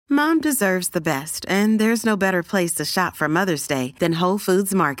Mom deserves the best, and there's no better place to shop for Mother's Day than Whole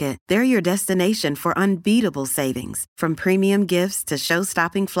Foods Market. They're your destination for unbeatable savings, from premium gifts to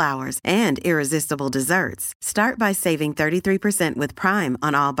show-stopping flowers and irresistible desserts. Start by saving 33% with Prime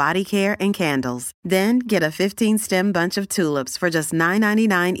on all body care and candles. Then get a 15-stem bunch of tulips for just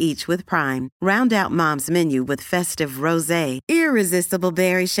 $9.99 each with Prime. Round out Mom's menu with festive rosé, irresistible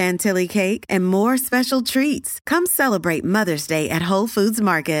berry chantilly cake, and more special treats. Come celebrate Mother's Day at Whole Foods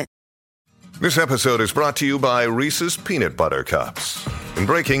Market. This episode is brought to you by Reese's Peanut Butter Cups. In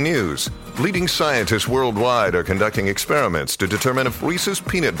breaking news, leading scientists worldwide are conducting experiments to determine if Reese's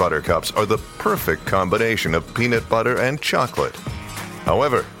Peanut Butter Cups are the perfect combination of peanut butter and chocolate.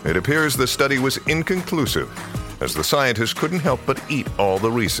 However, it appears the study was inconclusive, as the scientists couldn't help but eat all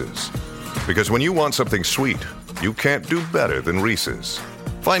the Reese's. Because when you want something sweet, you can't do better than Reese's.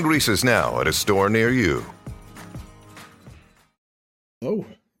 Find Reese's now at a store near you. Hello,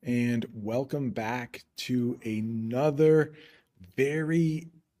 and welcome back to another very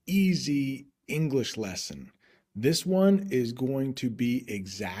easy English lesson. This one is going to be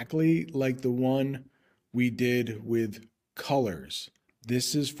exactly like the one we did with colors.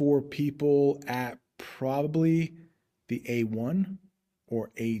 This is for people at probably the A1 or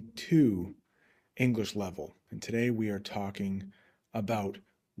A2 English level. And today we are talking about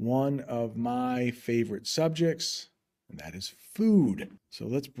one of my favorite subjects, and that is food. So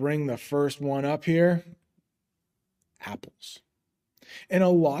let's bring the first one up here. Apples. And a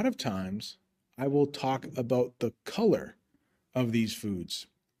lot of times I will talk about the color of these foods,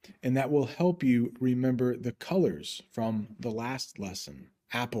 and that will help you remember the colors from the last lesson.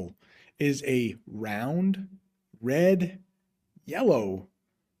 Apple is a round, red, yellow,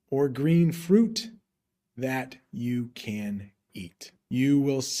 or green fruit that you can eat. You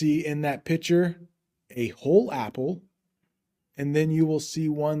will see in that picture a whole apple, and then you will see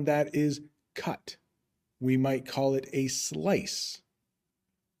one that is cut. We might call it a slice.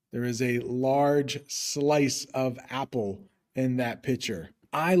 There is a large slice of apple in that picture.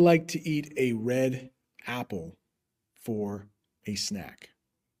 I like to eat a red apple for a snack.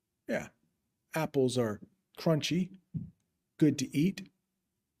 Yeah, apples are crunchy, good to eat,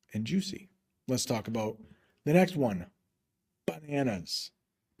 and juicy. Let's talk about the next one, bananas.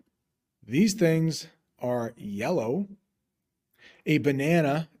 These things are yellow. A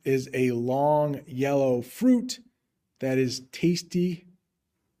banana is a long yellow fruit that is tasty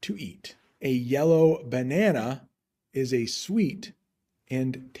to eat. A yellow banana is a sweet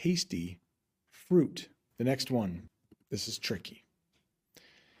and tasty fruit. The next one, this is tricky.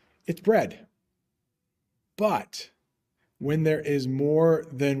 It's bread. But when there is more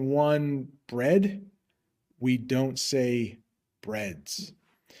than one bread, we don't say breads.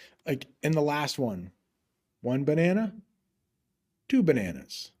 Like in the last one banana, 2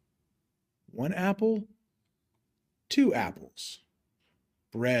 bananas. 1 apple, 2 apples.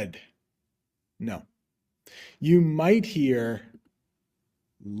 Bread. No. You might hear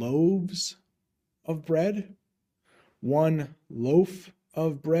loaves of bread. 1 loaf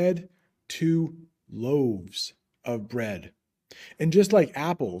of bread, 2 loaves of bread. And just like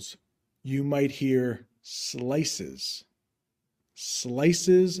apples, you might hear slices.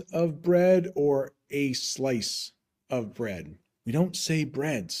 Slices of bread or a slice of bread. We don't say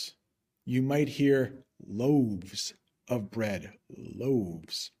breads. You might hear loaves of bread,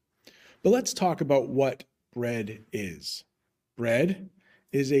 loaves. But let's talk about what bread is. Bread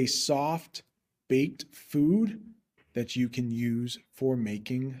is a soft baked food that you can use for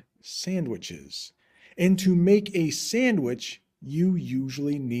making sandwiches. And to make a sandwich, you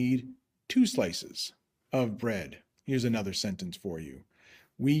usually need 2 slices of bread. Here's another sentence for you.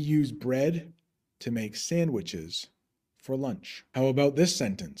 We use bread to make sandwiches for lunch. How about this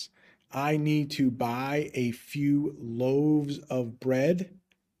sentence? I need to buy a few loaves of bread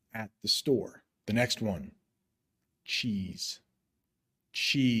at the store. The next one, cheese.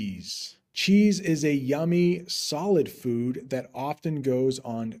 Cheese. Cheese is a yummy, solid food that often goes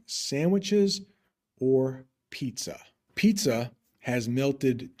on sandwiches or pizza. Pizza has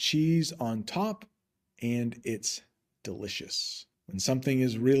melted cheese on top, and it's delicious. When something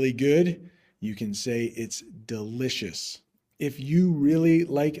is really good, you can say it's delicious. If you really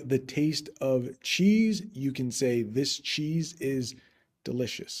like the taste of cheese, you can say this cheese is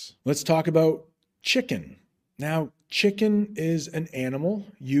delicious. Let's talk about chicken. Now, chicken is an animal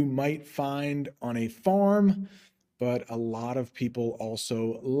you might find on a farm, but a lot of people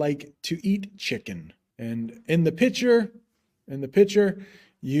also like to eat chicken. And in the picture,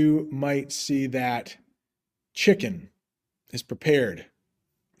 you might see that chicken is prepared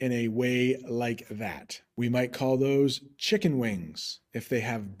in a way like that. We might call those chicken wings if they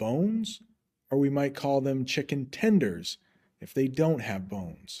have bones, or we might call them chicken tenders if they don't have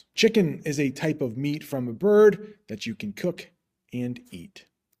bones. Chicken is a type of meat from a bird that you can cook and eat.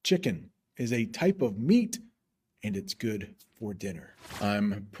 Chicken is a type of meat, and it's good for dinner.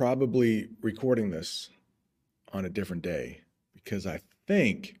 I'm probably recording this on a different day because I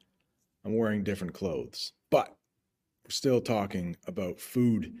think I'm wearing different clothes. But we're still talking about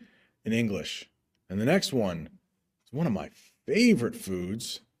food in English. And the next one is one of my favorite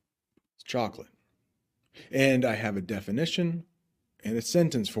foods. It's chocolate. And I have a definition and a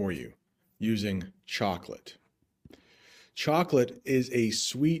sentence for you using chocolate. Chocolate is a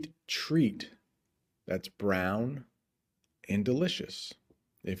sweet treat that's brown and delicious.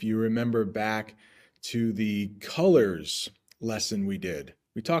 If you remember back to the colors lesson we did,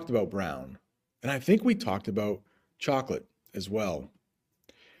 we talked about brown, and I think we talked about chocolate as well.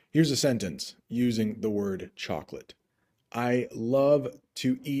 Here's a sentence using the word chocolate. I love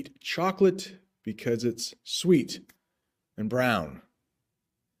to eat chocolate because it's sweet and brown.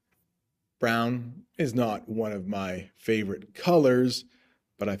 Brown is not one of my favorite colors,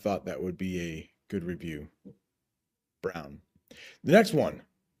 but I thought that would be a good review. Brown. The next one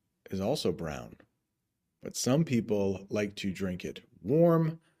is also brown, but some people like to drink it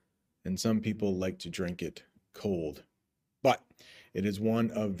warm and some people like to drink it cold. But it is one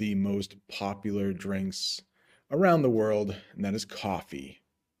of the most popular drinks around the world, and that is coffee.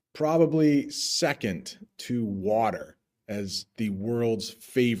 Probably second to water as the world's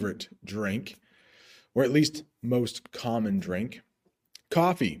favorite drink, or at least most common drink.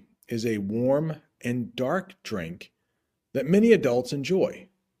 Coffee is a warm and dark drink that many adults enjoy.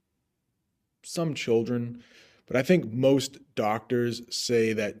 Some children, but I think most doctors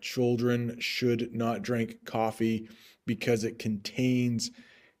say that children should not drink coffee because it contains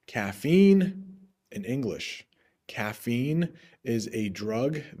caffeine. In English, caffeine is a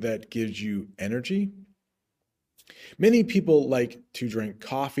drug that gives you energy. Many people like to drink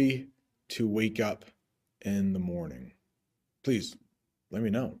coffee to wake up in the morning. Please let me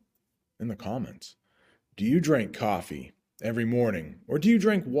know in the comments. Do you drink coffee every morning, or do you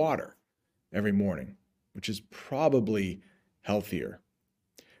drink water every morning, which is probably healthier?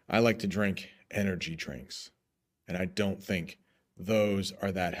 I like to drink energy drinks, and I don't think those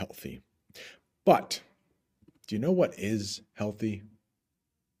are that healthy. But do you know what is healthy?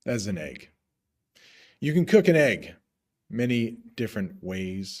 That's an egg. You can cook an egg many different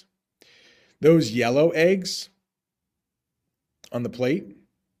ways. Those yellow eggs on the plate,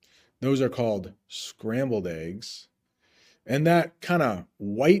 those are called scrambled eggs. And that kind of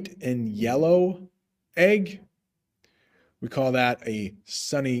white and yellow egg, we call that a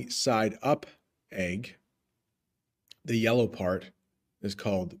sunny side up egg. The yellow part is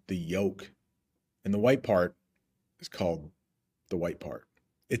called the yolk, and the white part is called the white part.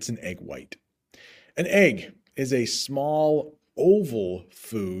 It's an egg white. An egg is a small oval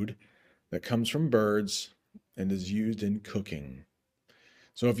food that comes from birds and is used in cooking.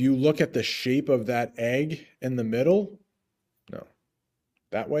 So if you look at the shape of that egg in the middle, no,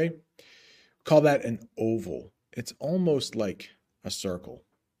 that way, call that an oval. It's almost like a circle.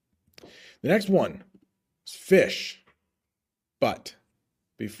 The next one is fish. But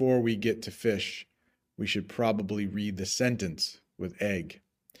before we get to fish, we should probably read the sentence with egg.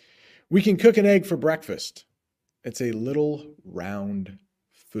 We can cook an egg for breakfast. It's a little round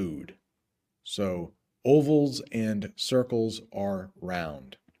food. So ovals and circles are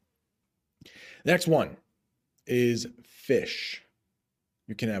round. Next one is fish.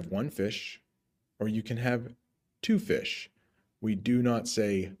 You can have one fish or you can have two fish. We do not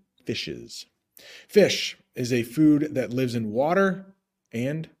say fishes. Fish is a food that lives in water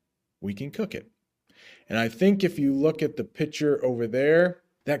and we can cook it. And I think if you look at the picture over there,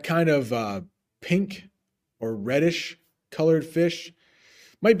 that kind of pink or reddish colored fish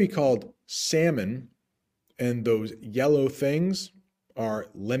might be called salmon, and those yellow things are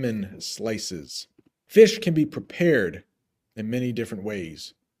lemon slices. Fish can be prepared in many different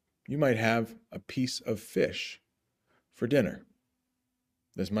ways. You might have a piece of fish for dinner.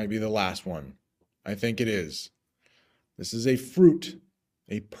 This might be the last one. I think it is. This is a fruit,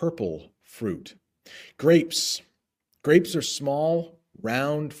 a purple fruit. Grapes. Grapes are small,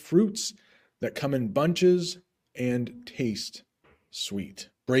 round fruits that come in bunches and taste sweet.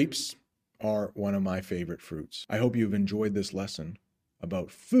 Grapes are one of my favorite fruits. I hope you've enjoyed this lesson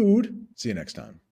about food. See you next time.